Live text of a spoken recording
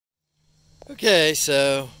Okay,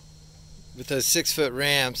 so with those 6-foot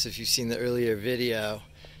ramps, if you've seen the earlier video,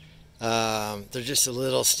 they're just a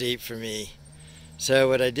little steep for me. So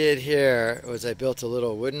what I did here was I built a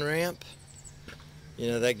little wooden ramp. You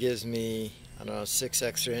know, that gives me, I don't know, 6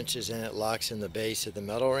 extra inches, and it locks in the base of the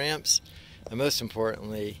metal ramps. And most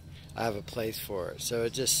importantly, I have a place for it. So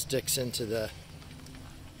it just sticks into the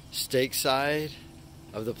stake side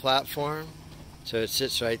of the platform. So it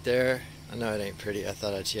sits right there. I know it ain't pretty. I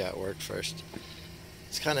thought I'd see how it worked first.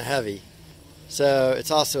 It's kind of heavy. So it's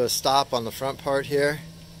also a stop on the front part here,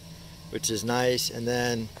 which is nice. And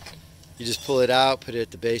then you just pull it out, put it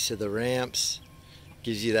at the base of the ramps.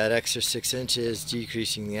 Gives you that extra 6 inches,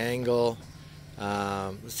 decreasing the angle.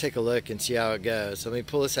 Let's take a look and see how it goes. So let me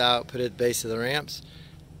pull this out, put it at the base of the ramps,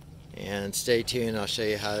 and stay tuned. I'll show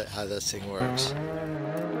you how this thing works.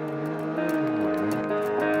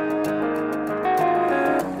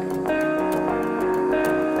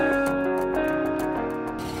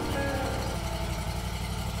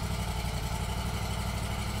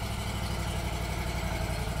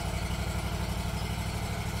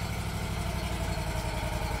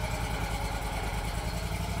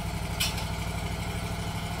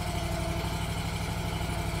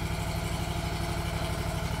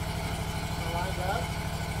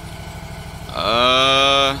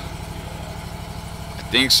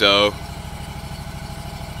 I think so. It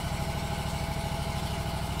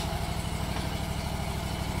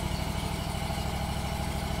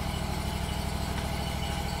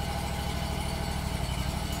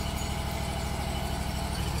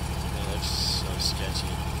looks so sketchy.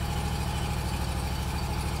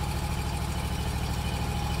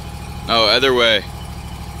 No, other way.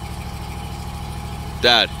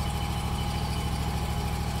 Dad.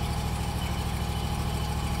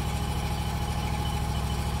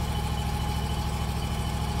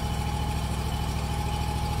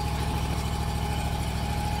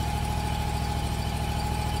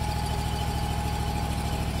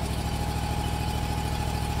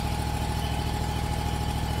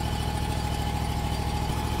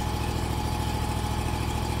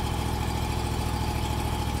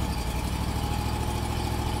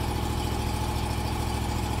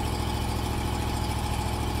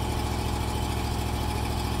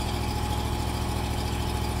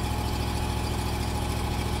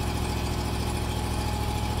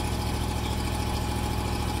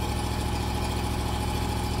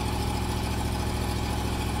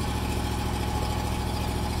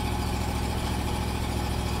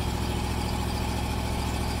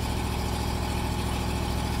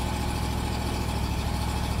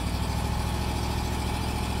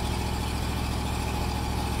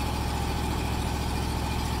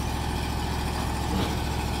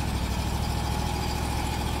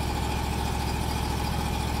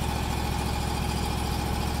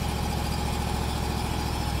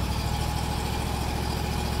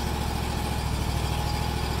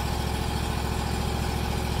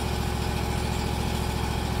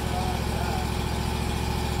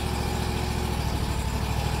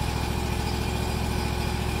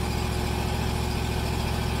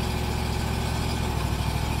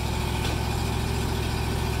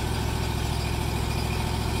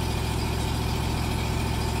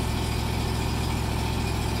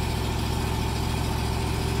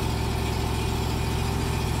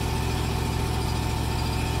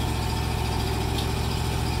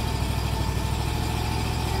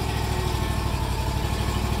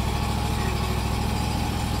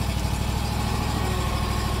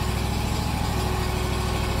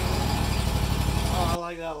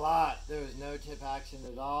 That a lot. There was no tip action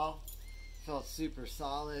at all. Felt super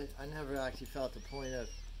solid. I never actually felt the point of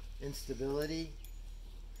instability.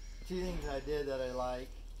 2 things I did that I like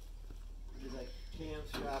is I cam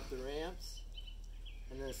strapped the ramps,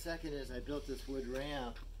 and then the second is I built this wood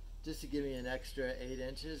ramp just to give me an extra 8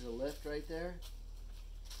 inches of lift right there.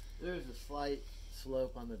 There's a slight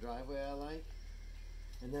slope on the driveway I like,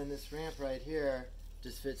 and then this ramp right here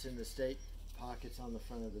just fits in the stake pockets on the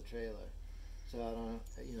front of the trailer. So I don't,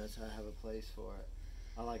 so I have a place for it.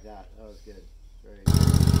 I like that. That was good. Very good.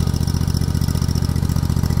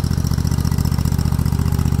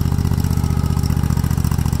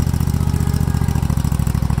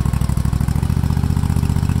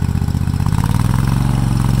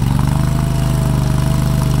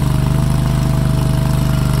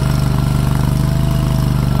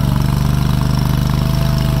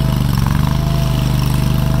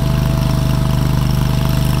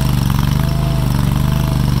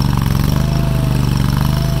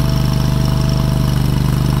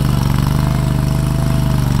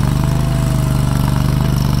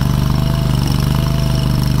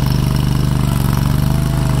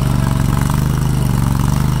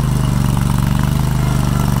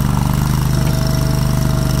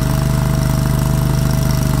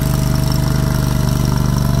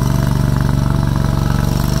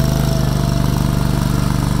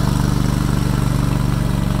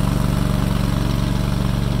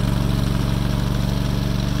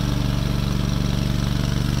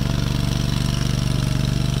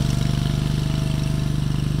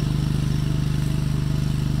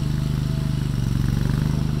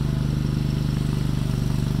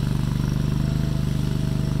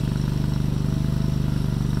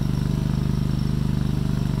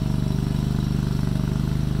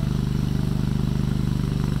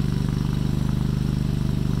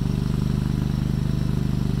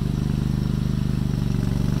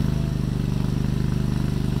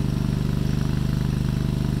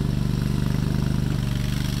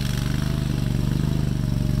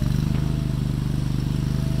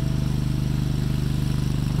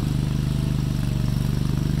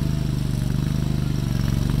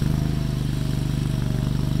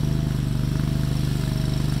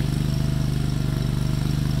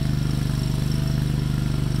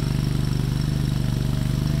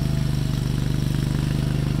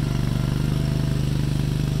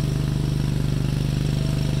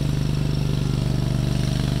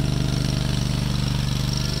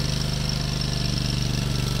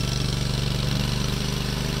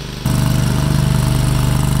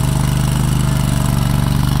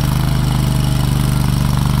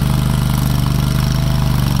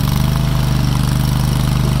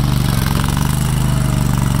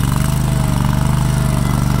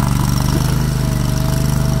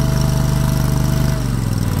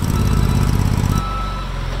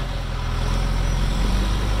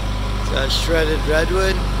 shredded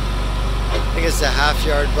redwood. I think it's a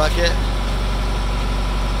half-yard bucket.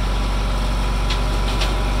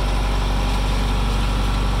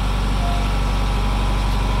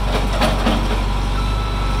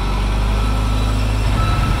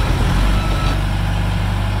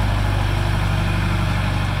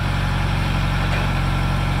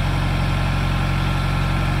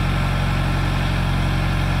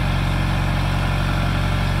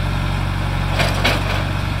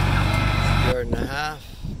 Yard and a half,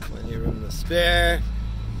 plenty of room to spare.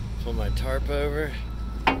 Pull my tarp over.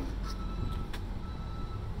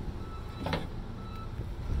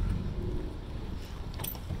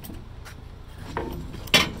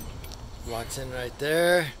 Locks in right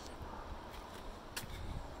there.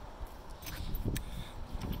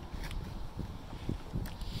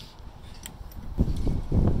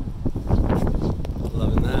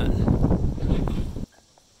 Loving that.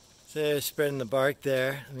 So spreading the bark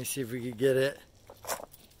there. Let me see if we could get it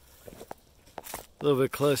a little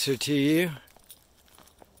bit closer to you.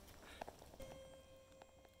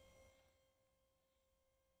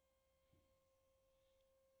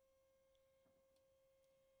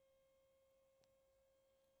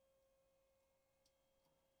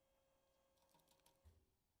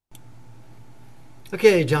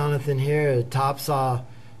 Okay, Jonathan here at TopSaw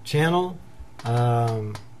channel.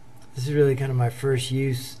 This is really kind of my first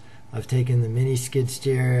use of taking the mini skid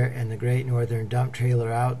steer and the Great Northern dump trailer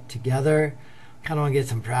out together. Kind of want to get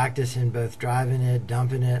some practice in both driving it,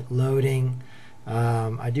 dumping it, loading.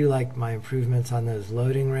 I do like my improvements on those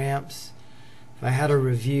loading ramps. If I had to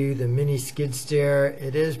review the mini skid steer,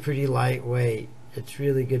 it is pretty lightweight. It's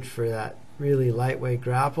really good for that really lightweight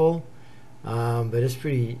grapple, but it's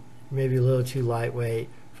pretty maybe a little too lightweight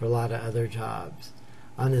for a lot of other jobs.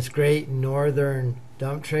 On this Great Northern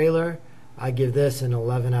dump trailer, I give this an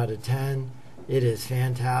 11 out of 10. It is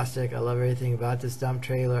fantastic. I love everything about this dump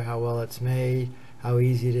trailer, how well it's made, how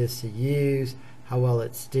easy it is to use, how well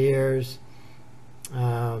it steers.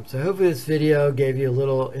 So hopefully this video gave you a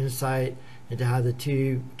little insight into how the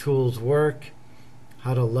two tools work,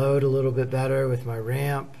 how to load a little bit better with my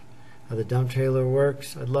ramp, how the dump trailer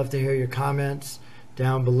works. I'd love to hear your comments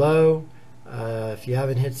down below. If you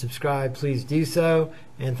haven't hit subscribe, please do so.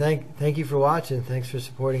 And thank you for watching. Thanks for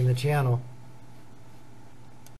supporting the channel.